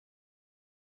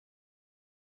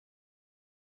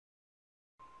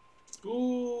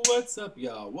Ooh, what's up,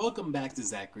 y'all? Welcome back to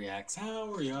ZachReacts.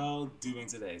 How are y'all doing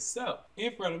today? So,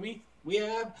 in front of me, we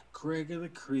have Keerc of the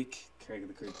Creek. Keerc of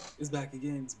the Creek is back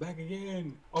again. It's back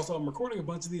again. Also, I'm recording a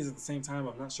bunch of these at the same time.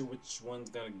 I'm not sure which one's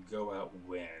gonna go out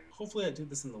when. Hopefully, I do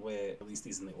this in the way, at least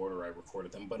these in the order I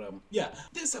recorded them. But, yeah,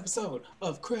 this episode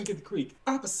of Keerc of the Creek,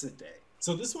 Opposite Day.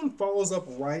 So this one follows up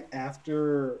right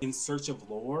after In Search of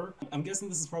Lore. I'm guessing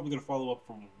this is probably going to follow up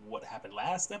from what happened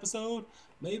last episode.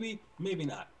 Maybe, maybe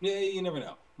not. Yeah, you never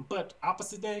know. But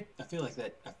Opposite Day, I feel like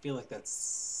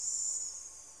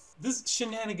that's... This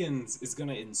shenanigans is going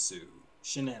to ensue.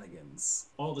 Shenanigans.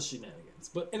 All the shenanigans.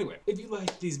 But anyway, if you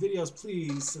like these videos,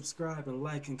 please subscribe and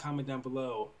like and comment down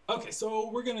below. Okay,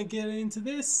 so we're going to get into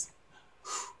this.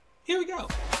 Here we go.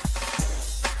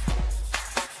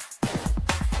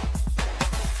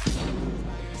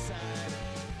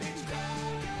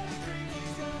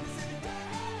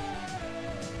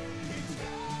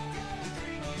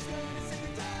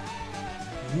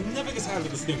 Never gets tired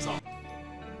of this theme song.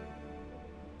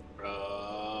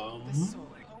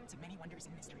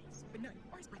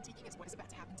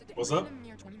 What's up?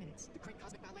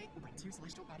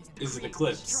 Is an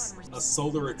eclipse. A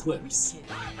solar eclipse.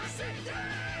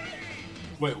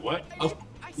 Wait, what? Oh,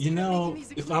 you know,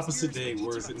 if Opposite Day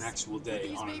was an actual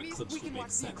day on an eclipse would make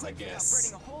sense, I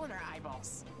guess.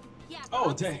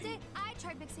 Oh, dang. I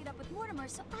tried mixing it up with Mortimer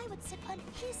so I would sit on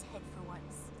his head for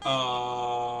once.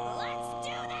 Let's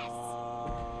do this!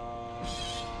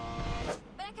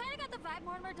 But I kind of got the vibe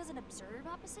Mortimer doesn't observe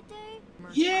Opposite Day.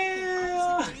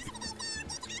 Yeah!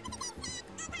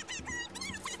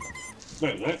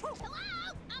 Wait, what? Hello?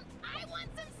 I want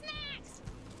some snacks!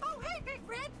 Oh, hey, Big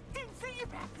Red! Didn't see you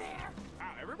back there!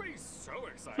 Wow, everybody's so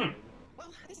excited. Well,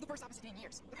 this is the first Opposite Day in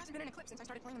years. There hasn't been an eclipse since I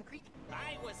started playing in the creek.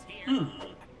 I was here.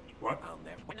 What?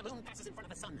 When the moon passes in front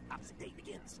of the sun, Opposite Day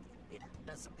begins. It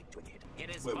does something to it.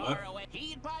 It is Wait, far what? away.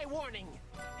 Heed my warning.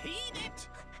 Heed it.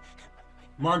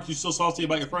 Mark, you still salty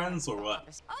about your friends or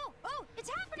what? Oh, it's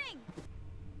happening!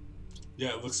 Yeah,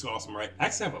 it looks awesome, right? I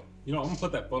actually have a, you know, I'm gonna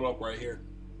put that photo up right here.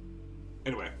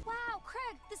 Anyway. Wow,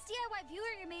 Keerc, this DIY viewer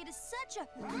you made is such a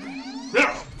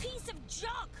piece of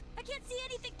junk! I can't see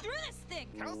anything through this thing!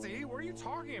 Kelsey, what are you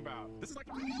talking about? This is like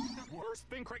the worst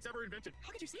thing Keerc's ever invented.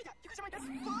 How could you say that? You guys are my best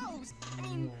foes! I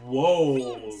mean, Whoa.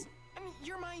 fiends. I mean,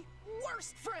 you're my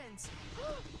worst friends!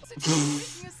 Since you're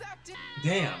making us act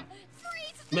Damn.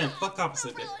 Man, fuck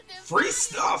Opposite Day. Free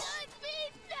stuff!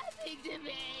 Nothing to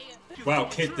me! Wow,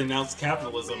 Kit denounced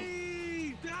capitalism.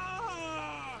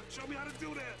 Show me how to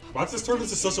do that. Why does this turn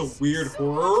into such a weird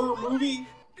horror movie?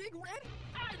 Big Red?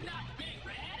 I'm not Big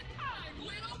Red. I'm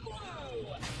Little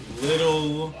Blue.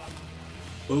 Little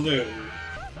Blue.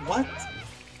 What?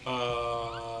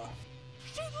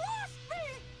 She lost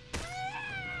me!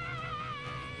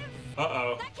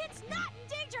 Uh-oh. That kid's not in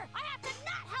danger! I have to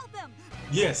not help him!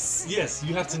 Yes,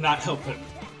 you have to not help him.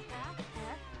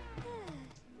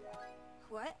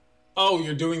 What? Oh,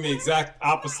 you're doing the exact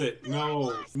opposite.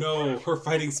 No, her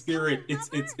fighting spirit,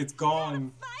 it's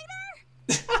gone.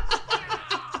 Fighter?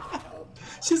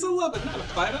 She's a lover, not a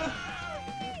fighter.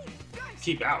 Guys,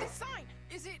 Keep out. this sign,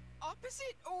 is it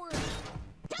opposite or...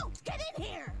 Don't get in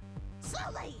here!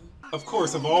 Slowly! Of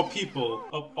course, of all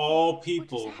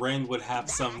people, Ren would have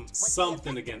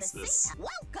something against this.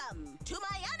 Welcome to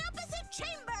my unopposite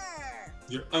chamber!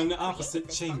 Your unopposite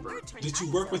chamber. Did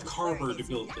you work with Carver to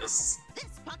build this?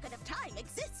 This pocket of time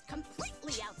exists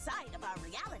completely outside of our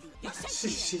reality.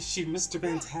 She Mr.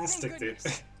 Fantastic did.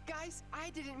 Guys,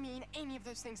 I didn't mean any of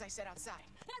those things I said outside.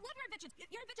 And I love your inventions!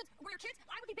 Your inventions were your kids!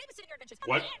 I would be babysitting your inventions!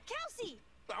 What? Aunt Kelsey!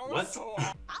 What?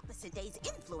 Opposite Day's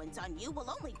influence on you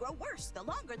will only grow worse the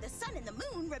longer the sun and the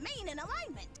moon remain in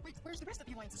alignment. Wait, where's the rest of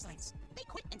the Alliance of Science? They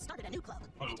quit and started a new club,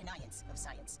 the Deniance of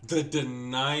Science. The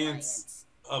Deniance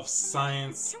of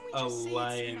Science Can we just say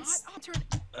Alliance. it's not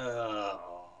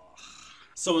altered?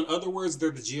 So in other words,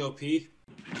 they're the GOP?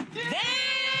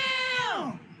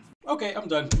 Damn! Okay, I'm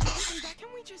done. Can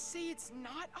we just say it's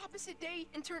not Opposite Day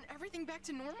and turn everything back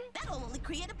to normal? That'll only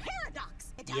create a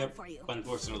paradox. It's down Yep, for you.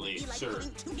 unfortunately, It'd be like sure.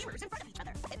 putting two mirrors in front of each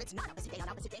other. If it's not Opposite Day on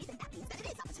Opposite Day, then that means that it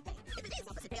is Opposite Day. If it is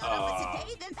Opposite Day on Opposite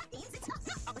Day, then that means it's not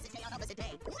Opposite Day on Opposite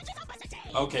Day. Which is Opposite Day?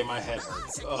 Okay, my head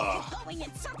hurts. Keep going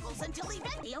in circles until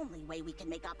eventually. The only way we can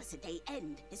make Opposite Day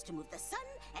end is to move the sun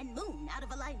and moon out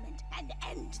of alignment and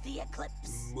end the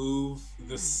eclipse. Move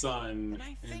the sun And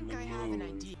I and think the I have an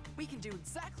moon. idea. We can do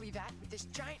exactly that with this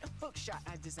giant hook shot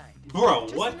I've designed. Bro,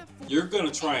 what? You're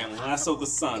gonna try and lasso the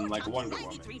sun like Wonder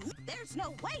Woman. There's no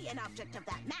way an object of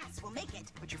that mass will make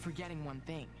it. But you're forgetting one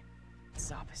thing.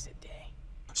 It's Opposite Day.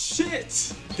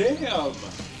 Shit! Damn!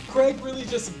 Craig really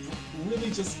just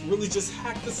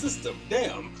hacked the system.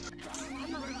 Damn.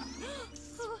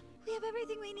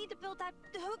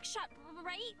 shot,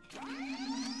 right?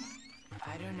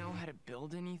 I don't know how to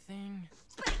build anything.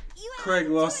 But you have Craig to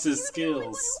do lost it. his You're the only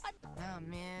one skills. Oh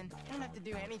man, I don't have to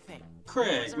do anything.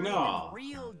 Craig, Those aren't no. even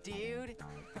real, dude.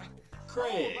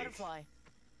 Craig. Oh, butterfly.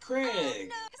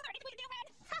 Craig.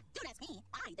 Don't ask me.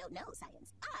 I don't know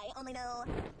science. I only know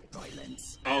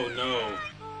violence. Oh no.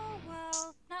 Oh,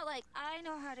 well, not like I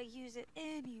know how to use it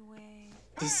anyway.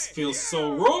 This feels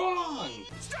so wrong.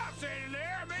 Stop standing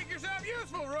there and make yourself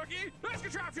useful, rookie! This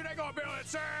contraption ain't gonna build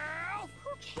itself!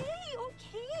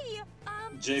 Okay.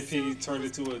 JP so turned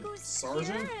into a who's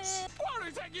sergeant? Keerc? Why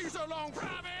did it take you so long,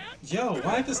 Private? Yo,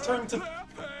 why did this turn into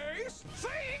Pace,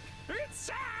 think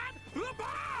inside the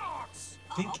box!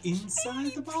 think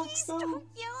inside the box though? Don't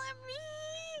yell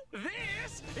at me!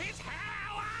 This is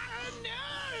how I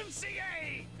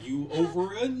enunciate! You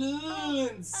over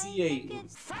enunciate.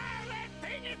 Fire that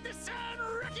thing at the sun,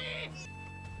 rookie!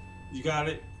 You got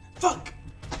it? Fuck!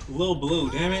 Lil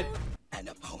Blue, damn it. An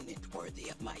opponent worthy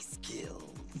of my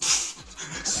skill.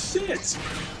 Shit!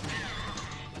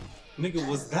 Nigga,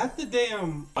 was that the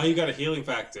damn... Oh, you got a healing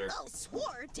factor. Oh,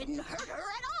 sword didn't hurt her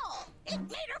at all. It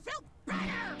made her feel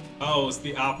better. Oh, it's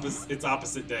the opposite. It's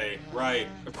opposite day. Right.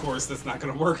 Of course, that's not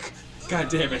gonna work. God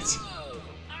damn it.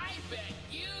 I bet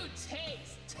you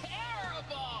taste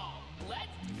terrible. Let's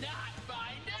not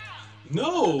find out.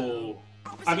 No!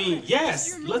 I mean,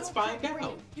 yes, You're let's no find Craig.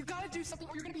 out. You gotta do something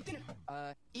or you're gonna be dinner.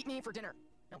 Eat me for dinner.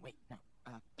 No, wait, no.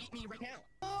 Eat me right now.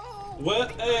 Oh, What?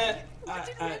 what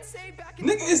did Red say back in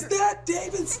Nigga, is the that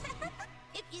David's?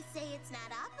 If you say it's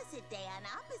not opposite day on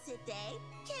opposite day,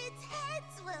 kids'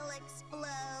 heads will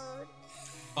explode.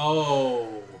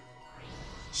 Oh.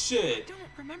 Shit. I don't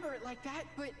remember it like that,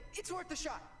 but it's worth the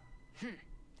shot.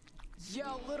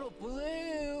 Yo, little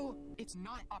blue. It's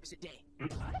not opposite day.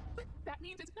 But that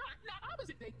means it's not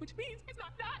opposite day, which means it's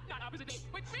not opposite day,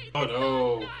 which means Oh it's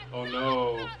no. not, Oh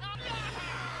no.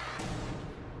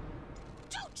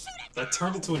 Don't shoot it! That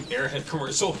turned into an Airhead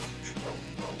commercial.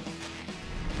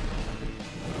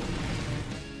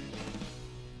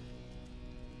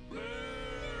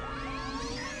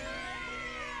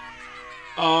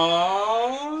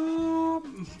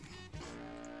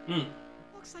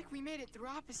 Looks like we made it through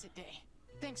opposite day.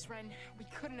 Thanks, Ren. We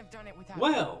couldn't have done it without you.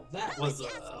 Well, that Well, was if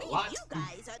you ask a me, lot. You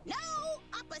guys are no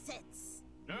opposites.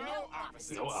 No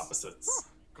opposites. No opposites.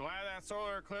 Glad that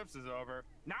solar eclipse is over.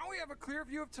 Now we have a clear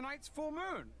view of tonight's full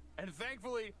moon. And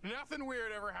thankfully, nothing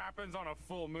weird ever happens on a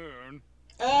full moon.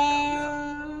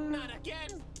 Not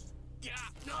again. Yeah,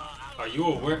 no. Are you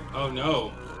aware? Oh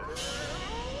no.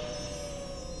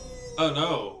 Oh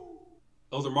no.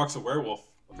 Those are marks of werewolf,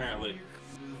 apparently.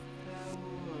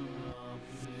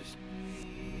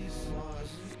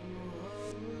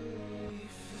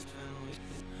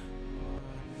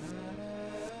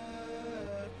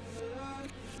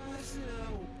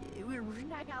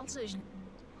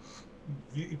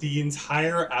 The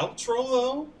entire outro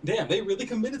though? Damn, they really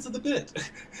committed to the bit.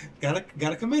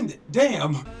 gotta commend it.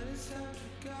 Damn.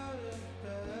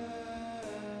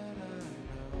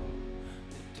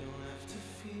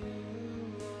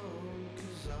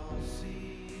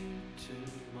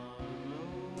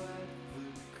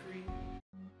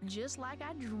 Just like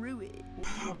I drew it.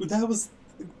 That was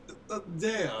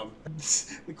damn.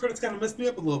 The credits kind of messed me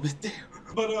up a little bit there.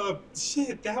 But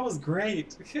shit, that was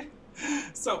great.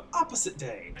 So, opposite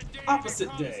day.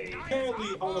 Opposite day.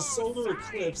 Apparently, on a solar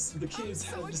eclipse, the kids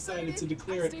have decided to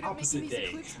declare it opposite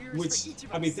day. Which,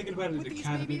 I mean, thinking about it, it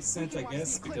kind of makes sense, I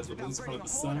guess, because the moon's in front of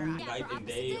the sun, night and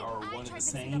day are one and the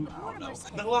same. I don't know.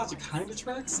 The logic kind of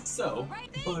tracks, so.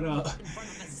 But,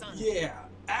 yeah.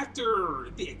 After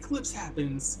the eclipse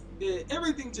happens,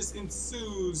 everything just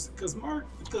ensues because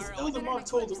Elder Mark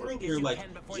told them earlier, like,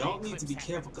 y'all need to be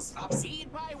careful because opposite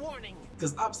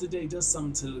day does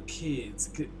something to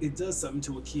kids. It does something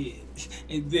to a kid.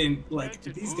 And then, like,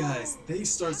 these guys, they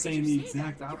start saying the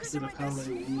exact opposite of how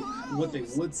what they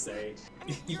would say.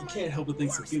 You can't help but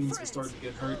think some feelings were starting to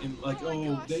get hurt and like,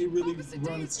 oh, they really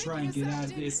wanted to try and get out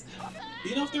of this.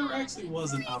 You know, if there actually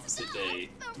was an opposite day.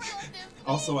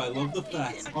 Also, I love the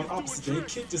fact, on opposite day,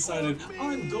 Kid decided,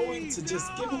 I'm going to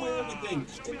just give away everything,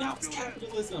 denounce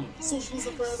capitalism,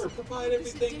 socialism forever, provide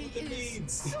everything with it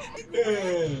needs.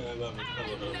 I love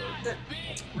it.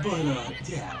 But,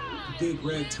 yeah, Big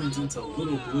Red turns into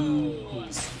Little Blue,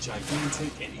 who's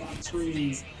gigantic and eating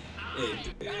trees.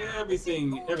 And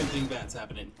everything bad's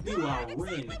happening. Meanwhile,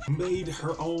 Ren made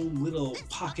her own little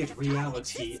pocket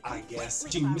reality, I guess.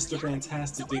 She Mr.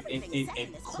 Fantastic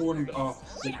and cornered off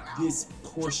like this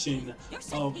portion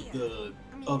of the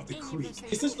of the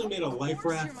creek. Essentially made a life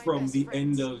raft from the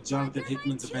end of Jonathan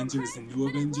Hickman's Avengers and New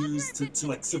Avengers to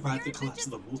like survive the collapse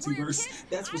of the multiverse.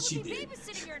 That's what she did. Of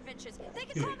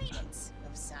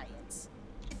science.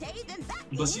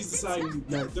 But she's deciding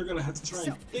that they're gonna have to try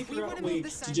and figure out a way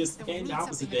to just end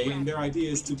Opposite Day, and their idea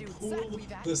is to pull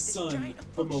the sun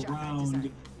from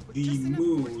around the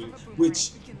moon,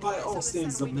 which by all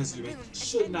standards of measurement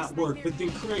should not work. But then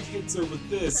Craig hits her with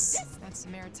this. That's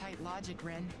maritite logic,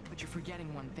 Ren, but you're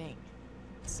forgetting one thing.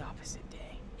 It's opposite day.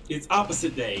 It's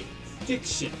Opposite Day.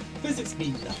 Fiction. Physics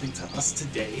mean nothing to us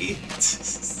today.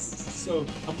 So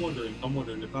I'm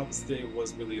wondering if Opposite Day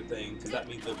was really a thing. Does that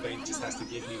mean the bank just has to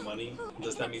give me money?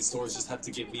 Does that mean stores just have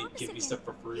to give me stuff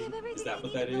for free? Is that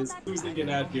what that is? Who's thinking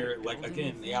out here? Like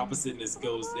again, the oppositeness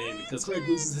goes in because Craig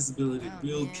loses his ability to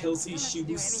build. Kelsey, she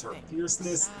loses her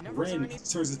fierceness. Ren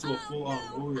turns into a full-on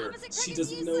warrior. She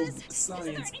doesn't know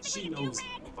science. She knows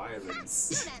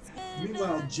violence.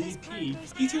 Meanwhile, JP,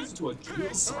 he turns into a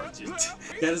drill sergeant.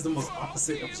 That is the most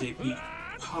opposite of JP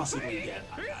possibly get.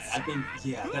 I think,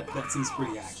 yeah, that seems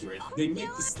pretty accurate. They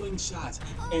make the slingshot,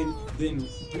 and then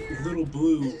Little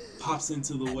Blue pops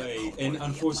into the way, and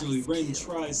unfortunately, Ren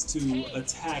tries to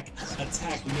attack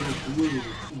Little Blue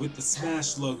with the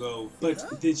Smash logo,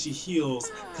 but then she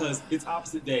heals because it's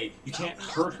Opposite Day. You can't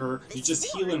hurt her, you're just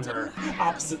healing her.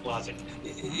 Opposite logic.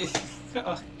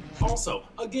 Also,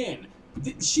 again,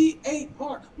 she ate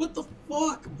Mark. What the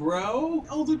fuck, bro?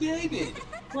 Elder David,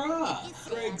 bruh.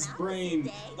 Craig's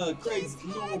brain, Craig's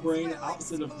normal brain,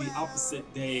 opposite of the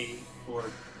Opposite Day, or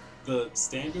the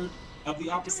standard of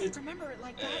the opposite. Remember it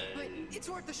like that, but it's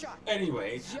worth the shot.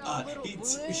 Anyway, he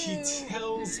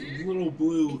tells Little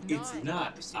Blue it's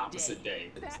not Opposite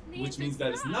Day, which means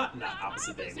that it's not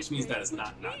Opposite Day, which means that it's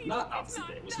not Opposite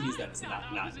Day, which means that it's not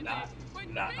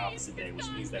Opposite Day, which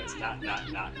means that it's not Opposite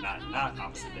Day, which means that it's not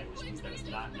Opposite Day, which means that it's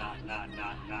not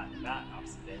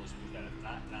Opposite Day.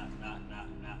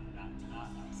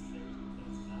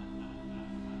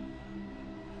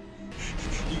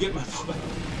 You get my point?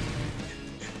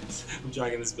 I'm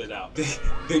dragging this bit out.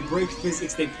 They break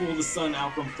physics, they pull the sun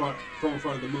out from in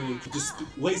front of the moon, just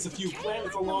lace a few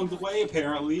planets along the way,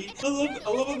 apparently. I love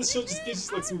how the show just gives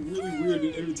you like some really weird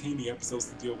and entertaining episodes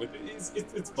to deal with.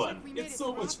 It's fun. It's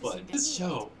so much fun. This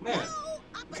show, man.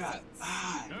 God,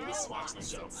 let's watch the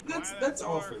show. That's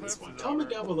all for this one. Comment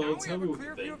down below, tell me what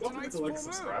you think. Don't forget to like and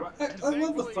subscribe. I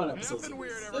love the fun episodes of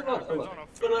this. I love it.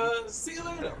 But see you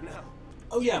later.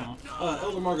 Oh yeah,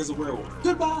 Elder Mark is a werewolf.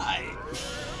 Goodbye!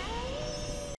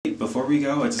 Before we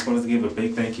go, I just wanted to give a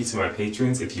big thank you to my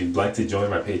patrons. If you'd like to join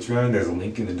my Patreon, there's a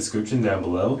link in the description down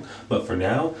below. But for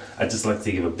now, I'd just like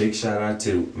to give a big shout out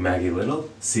to Maggie Little,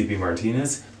 CB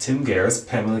Martinez, Tim Garris,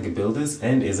 Pamela Gabildas,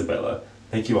 and Isabella.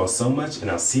 Thank you all so much, and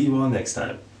I'll see you all next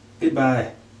time.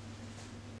 Goodbye!